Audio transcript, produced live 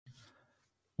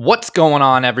What's going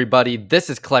on, everybody? This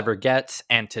is Clever Gets,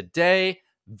 and today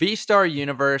Vstar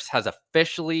Universe has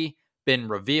officially been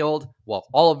revealed. Well,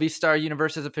 all of Vstar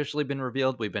Universe has officially been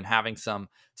revealed. We've been having some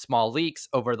small leaks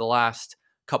over the last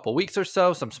couple weeks or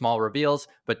so, some small reveals,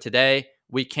 but today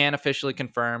we can officially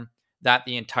confirm that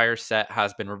the entire set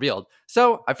has been revealed.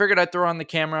 So I figured I'd throw on the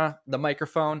camera, the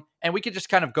microphone, and we could just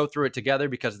kind of go through it together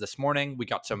because this morning we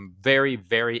got some very,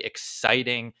 very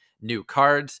exciting new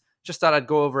cards. Just thought I'd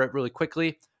go over it really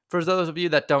quickly. For those of you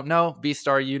that don't know,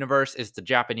 Vstar Universe is the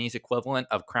Japanese equivalent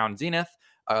of Crown Zenith,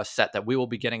 a set that we will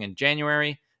be getting in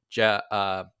January.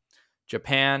 Japan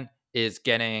is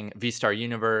getting Vstar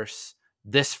Universe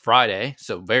this Friday,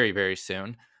 so very, very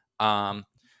soon. And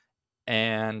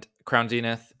Crown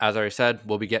Zenith, as I already said,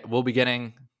 we'll be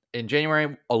getting in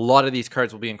January. A lot of these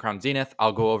cards will be in Crown Zenith.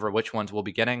 I'll go over which ones we'll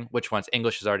be getting, which ones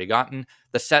English has already gotten.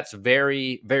 The sets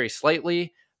vary very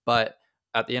slightly, but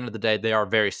at the end of the day, they are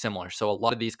very similar. So a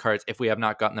lot of these cards, if we have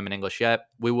not gotten them in English yet,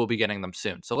 we will be getting them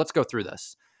soon. So let's go through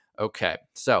this. Okay,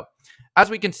 so as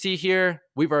we can see here,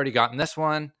 we've already gotten this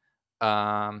one.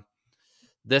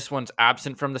 This one's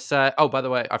absent from the set. Oh, by the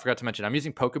way, I forgot to mention, I'm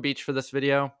using PokeBeach for this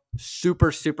video.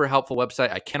 Super, super helpful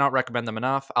website. I cannot recommend them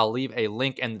enough. I'll leave a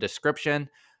link in the description.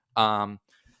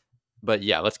 But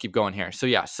yeah, let's keep going here.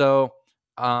 So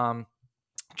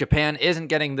Japan isn't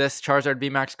getting this Charizard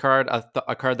VMAX card,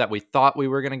 a card that we thought we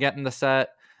were going to get in the set.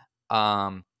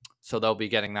 So they'll be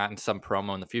getting that in some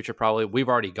promo in the future, probably. We've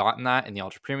already gotten that in the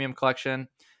Ultra Premium collection.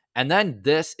 And then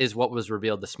this is what was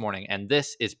revealed this morning, and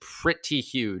this is pretty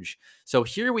huge. So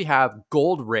here we have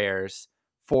gold rares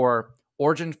for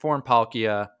Origin Form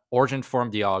Palkia, Origin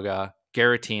Form Dialga,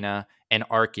 Giratina, and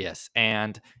Arceus.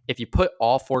 And if you put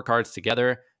all four cards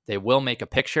together, they will make a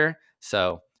picture.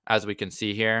 So as we can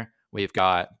see here, we've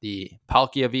got the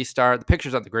Palkia V-Star. The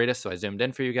picture's not the greatest, so I zoomed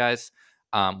in for you guys.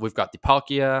 We've got the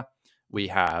Palkia. We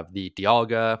have the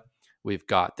Dialga. We've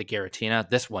got the Giratina.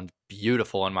 This one's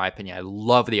beautiful, in my opinion. I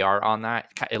love the art on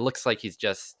that. It looks like he's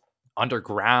just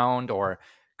underground or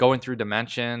going through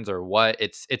dimensions or what.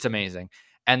 It's amazing.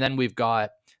 And then we've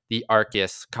got the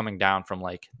Arceus coming down from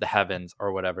like the heavens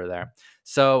or whatever there.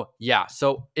 So yeah,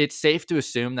 so it's safe to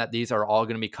assume that these are all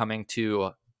going to be coming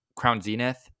to Crown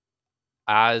Zenith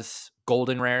as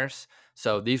golden rares.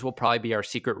 So these will probably be our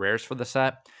secret rares for the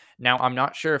set. Now, I'm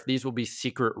not sure if these will be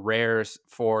secret rares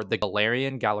for the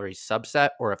Galarian Gallery subset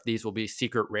or if these will be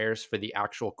secret rares for the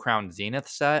actual Crown Zenith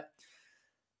set.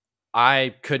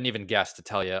 I couldn't even guess to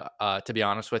tell you, to be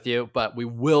honest with you, but we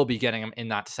will be getting them in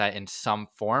that set in some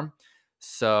form.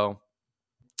 So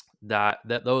that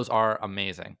those are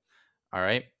amazing. All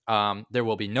right. There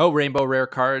will be no rainbow rare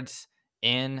cards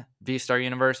in Vstar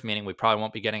Universe, meaning we probably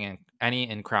won't be getting any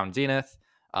in Crown Zenith.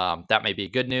 That may be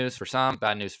good news for some,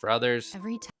 bad news for others.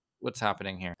 What's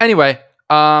happening here? Anyway,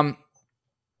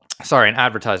 sorry, an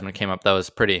advertisement came up that was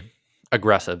pretty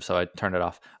aggressive, so I turned it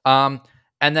off.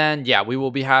 And then, yeah, we will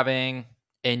be having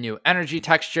a new energy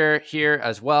texture here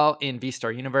as well in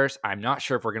Vstar Universe. I'm not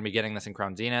sure if we're going to be getting this in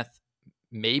Crown Zenith.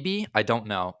 Maybe, I don't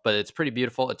know, but it's pretty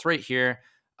beautiful. It's right here.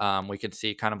 We can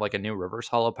see kind of like a new reverse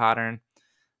holo pattern.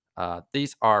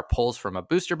 These are pulls from a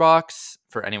booster box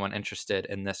for anyone interested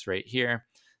in this right here.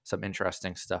 Some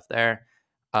interesting stuff there.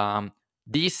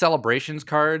 These celebrations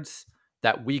cards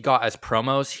that we got as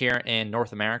promos here in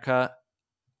North America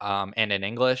and in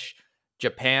English,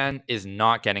 Japan is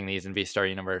not getting these in Vstar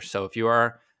Universe. So if you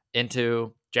are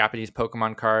into Japanese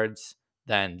Pokemon cards,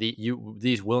 then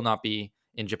these will not be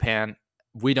in Japan.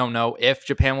 We don't know if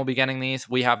Japan will be getting these.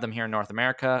 We have them here in North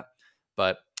America,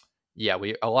 but yeah,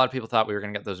 a lot of people thought we were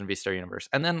going to get those in Vstar Universe.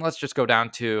 And then let's just go down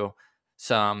to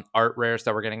some art rares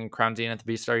that we're getting in Crown Zenith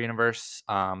Vstar Universe.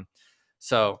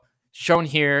 So shown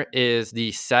here is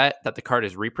the set that the card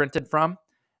is reprinted from.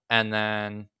 And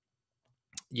then,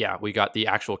 yeah, we got the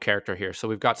actual character here. So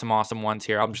we've got some awesome ones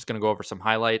here. I'm just going to go over some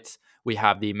highlights. We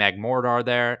have the Magmortar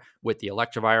there with the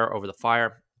Electivire over the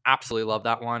fire. Absolutely love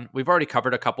that one. We've already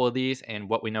covered a couple of these in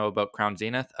What We Know About Crown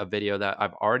Zenith, a video that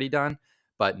I've already done,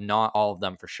 but not all of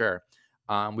them for sure.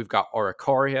 We've got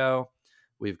Oricorio.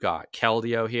 We've got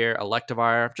Keldeo here,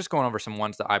 Electivire. Just going over some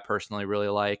ones that I personally really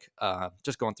like.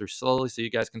 Just going through slowly so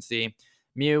you guys can see.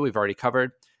 Mew, we've already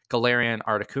covered. Galarian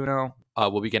Articuno.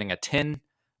 We'll be getting a tin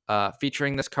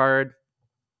featuring this card.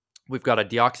 We've got a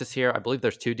Deoxys here. I believe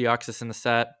there's 2 Deoxys in the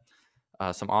set.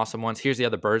 Some awesome ones. Here's the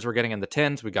other birds we're getting in the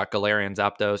tins. We got Galarian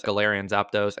Zapdos,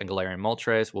 and Galarian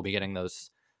Moltres. We'll be getting those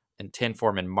in tin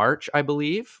form in March, I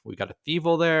believe. We got a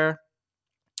Thievul there,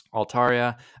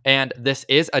 Altaria, and this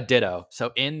is a Ditto.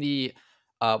 So in the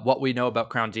What We Know About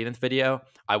Crown Zenith video,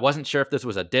 I wasn't sure if this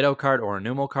was a Ditto card or a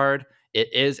Numel card.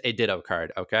 It is a Ditto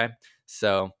card, okay?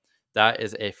 So That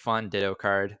is a fun Ditto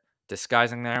card.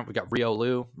 Disguising there. We got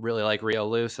Riolu. Really like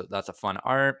Riolu, so that's a fun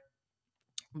art.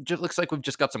 Just looks like we've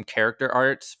just got some character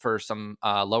arts for some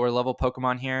lower level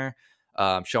Pokemon here,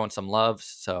 showing some love.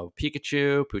 So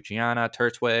Pikachu, Poochyena,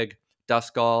 Turtwig,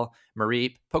 Duskull,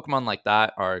 Mareep, Pokemon like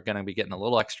that are going to be getting a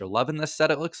little extra love in this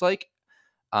set, it looks like.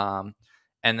 Um,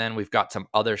 and then we've got some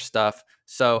other stuff.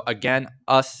 So again,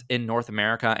 us in North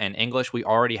America and English, we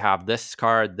already have this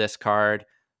card, this card.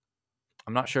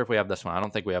 I'm not sure if we have this one. I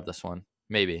don't think we have this one.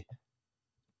 Maybe.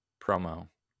 Promo.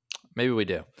 Maybe we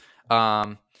do.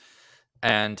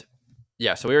 And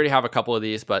yeah, so we already have a couple of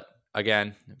these, but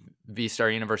again,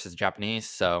 Vstar Universe is Japanese,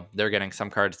 so they're getting some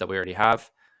cards that we already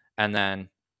have. And then,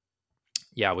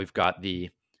 yeah, we've got the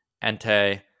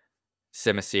Entei,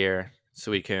 Simisear,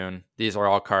 Suicune. These are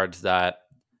all cards that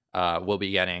we'll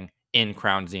be getting in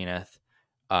Crown Zenith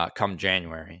come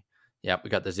January. Yep, we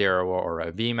got the Zero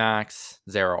Aura VMAX,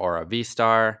 Zero Aura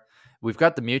V-Star. We've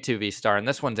got the Mewtwo V-Star, and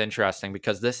this one's interesting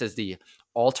because this is the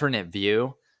alternate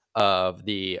view of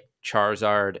the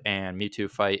Charizard and Mewtwo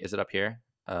fight. Is it up here?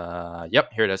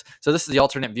 Yep, here it is. So this is the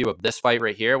alternate view of this fight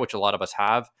right here, which a lot of us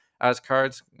have as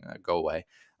cards. Go away.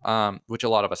 Which a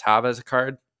lot of us have as a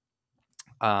card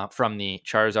from the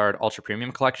Charizard Ultra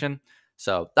Premium collection.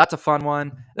 So that's a fun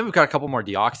one. Then we've got a couple more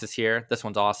Deoxys here. This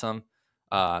one's awesome.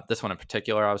 This one in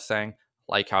particular, I was saying,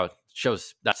 like how it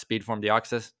shows that speed form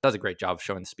Deoxys. Does a great job of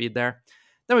showing the speed there.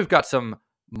 Then we've got some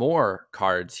more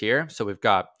cards here. So we've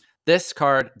got this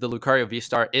card, the Lucario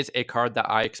V-Star, is a card that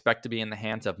I expect to be in the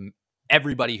hands of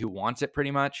everybody who wants it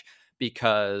pretty much,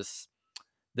 because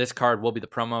this card will be the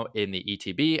promo in the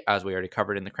ETB, as we already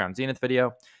covered in the Crown Zenith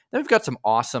video. Then we've got some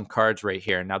awesome cards right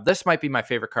here. Now, this might be my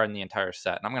favorite card in the entire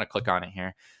set, and I'm going to click on it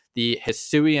here. The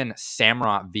Hisuian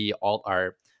Samurott V alt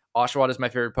art. Oshawott is my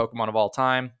favorite Pokemon of all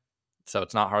time, so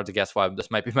it's not hard to guess why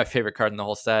this might be my favorite card in the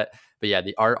whole set. But yeah,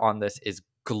 the art on this is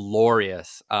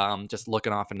glorious. Just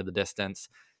looking off into the distance,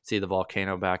 see the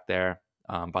volcano back there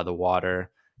by the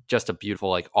water. Just a beautiful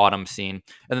like autumn scene.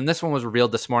 And then this one was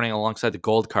revealed this morning alongside the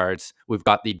gold cards. We've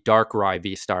got the Darkrai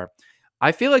V-Star.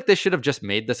 I feel like they should have just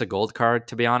made this a gold card,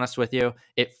 to be honest with you.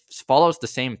 It follows the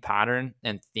same pattern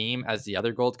and theme as the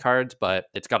other gold cards, but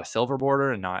it's got a silver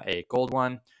border and not a gold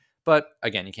one. But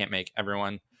again, you can't make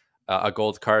everyone a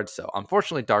gold card. So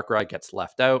unfortunately, Darkrai gets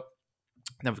left out.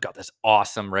 And then we've got this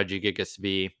awesome Regigigas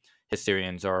V,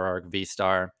 Hisuian Zoroark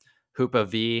V-Star, Hoopa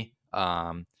V,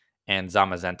 and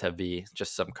Zamazenta V.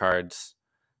 Just some cards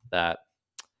that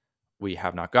we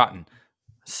have not gotten.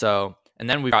 So, and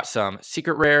then we've got some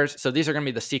secret rares. So these are going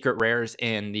to be the secret rares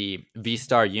in the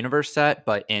Vstar Universe set,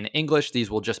 but in English, these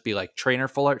will just be like trainer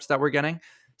full arts that we're getting.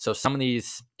 So some of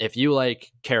these, if you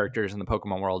like characters in the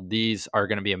Pokemon world, these are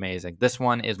going to be amazing. This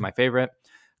one is my favorite.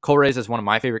 Colruy's is one of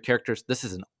my favorite characters. This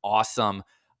is an awesome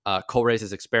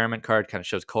Colruy's experiment card. Kind of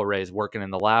shows Colruy's working in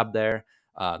the lab there.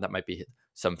 That might be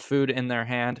some food in their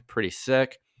hand. Pretty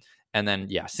sick. And then,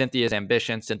 yeah, Cynthia's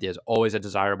Ambition. Cynthia's always a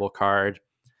desirable card.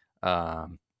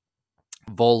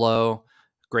 Volo,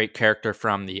 great character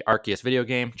from the Arceus video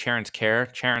game. Charon's Care.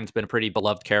 Charon's been a pretty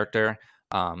beloved character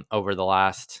over the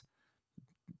last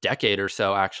decade or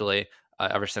so, actually,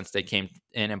 ever since they came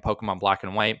in Pokemon Black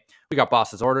and White. We got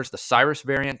Boss's Orders, the Cyrus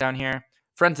variant down here.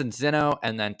 Friends and Sinnoh,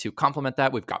 and then to complement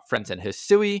that, we've got Friends and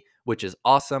Hisui, which is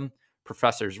awesome.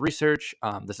 Professor's Research.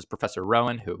 This is Professor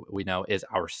Rowan, who we know is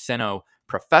our Sinnoh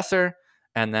professor.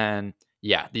 And then,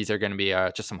 yeah, these are going to be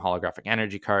just some holographic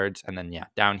energy cards. And then, yeah,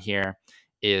 down here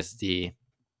is the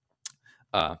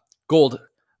gold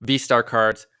V-Star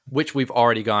cards, which we've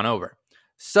already gone over.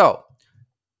 So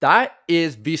that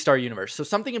is Vstar Universe. So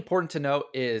something important to note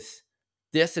is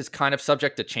this is kind of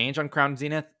subject to change on Crown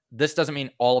Zenith. This doesn't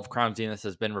mean all of Crown Zenith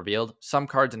has been revealed. Some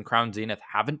cards in Crown Zenith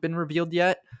haven't been revealed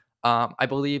yet. I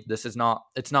believe this is not,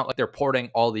 it's not like they're porting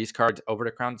all these cards over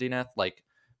to Crown Zenith. Like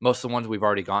most of the ones we've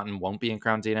already gotten won't be in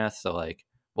Crown Zenith. So like,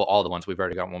 well, all the ones we've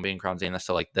already gotten won't be in Crown Zenith.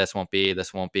 So like this won't be.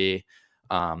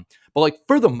 But like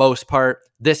for the most part,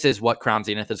 this is what Crown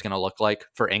Zenith is going to look like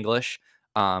for English.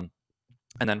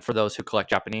 And then for those who collect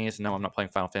Japanese, no, I'm not playing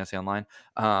Final Fantasy Online.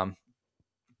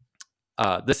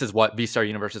 This is what Vstar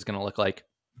Universe is going to look like.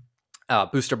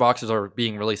 Booster boxes are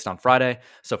being released on Friday.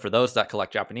 So for those that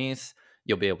collect Japanese,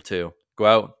 you'll be able to go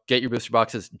out, get your booster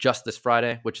boxes just this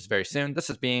Friday, which is very soon. This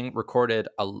is being recorded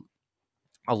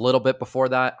a little bit before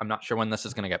that. I'm not sure when this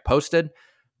is going to get posted.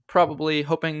 Probably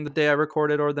hoping the day I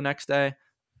record it or the next day.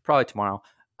 Probably tomorrow.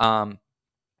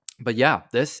 But yeah,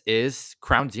 this is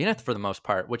Crown Zenith for the most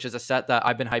part, which is a set that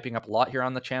I've been hyping up a lot here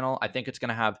on the channel. I think it's going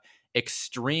to have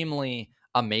extremely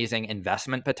amazing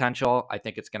investment potential. I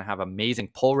think it's going to have amazing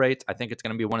pull rates. I think it's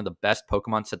going to be one of the best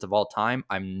Pokemon sets of all time.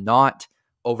 I'm not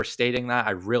overstating that.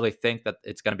 I really think that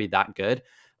it's going to be that good.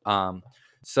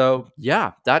 So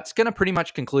yeah, that's going to pretty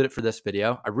much conclude it for this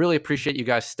video. I really appreciate you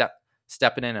guys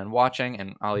stepping in and watching,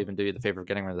 and I'll even do you the favor of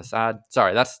getting rid of this ad.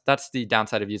 Sorry, that's the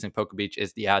downside of using PokeBeach,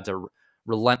 is the ads are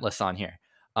relentless on here.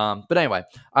 But anyway,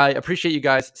 I appreciate you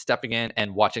guys stepping in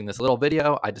and watching this little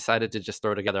video. I decided to just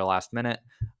throw together last minute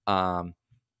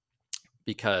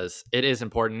because it is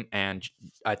important, and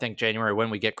I think January, when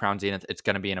we get Crown Zenith, it's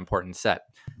going to be an important set.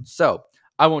 So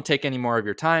I won't take any more of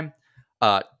your time.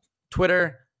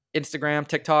 Twitter, Instagram,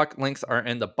 TikTok, links are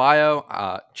in the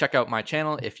bio. Check out my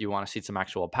channel if you want to see some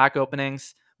actual pack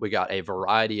openings. We got a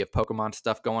variety of Pokemon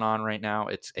stuff going on right now.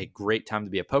 It's a great time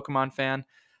to be a Pokemon fan.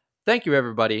 Thank you,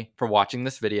 everybody, for watching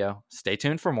this video. Stay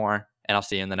tuned for more, and I'll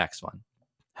see you in the next one.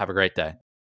 Have a great day.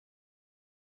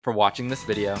 For watching this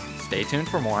video, stay tuned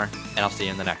for more, and I'll see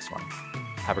you in the next one.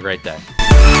 Have a great day.